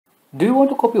Do you want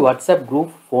to copy WhatsApp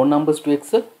group phone numbers to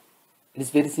Excel? It is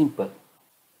very simple.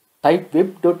 Type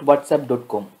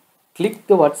web.whatsapp.com. Click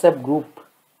the WhatsApp group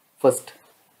first,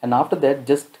 and after that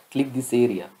just click this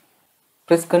area.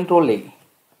 Press Ctrl A,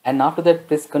 and after that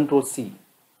press Ctrl C.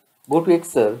 Go to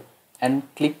Excel and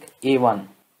click A1.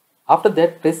 After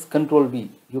that press Ctrl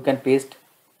V. You can paste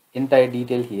entire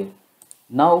detail here.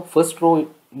 Now first row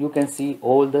you can see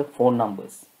all the phone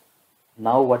numbers.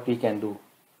 Now what we can do?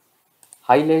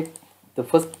 Highlight the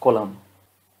first column.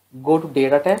 Go to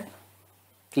Data tab.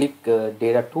 Click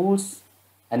Data Tools,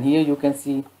 and here you can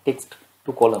see text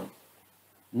to column.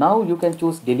 Now you can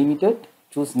choose delimited,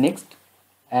 choose next,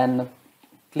 and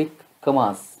click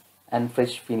commas and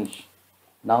fresh finish.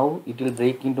 Now it will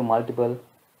break into multiple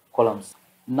columns.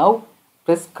 Now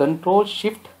press Ctrl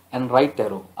Shift and right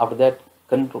arrow. After that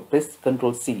press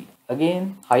Ctrl C.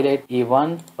 Again highlight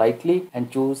A1, right click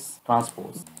and choose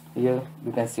transpose. Here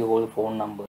you can see all the phone numbers.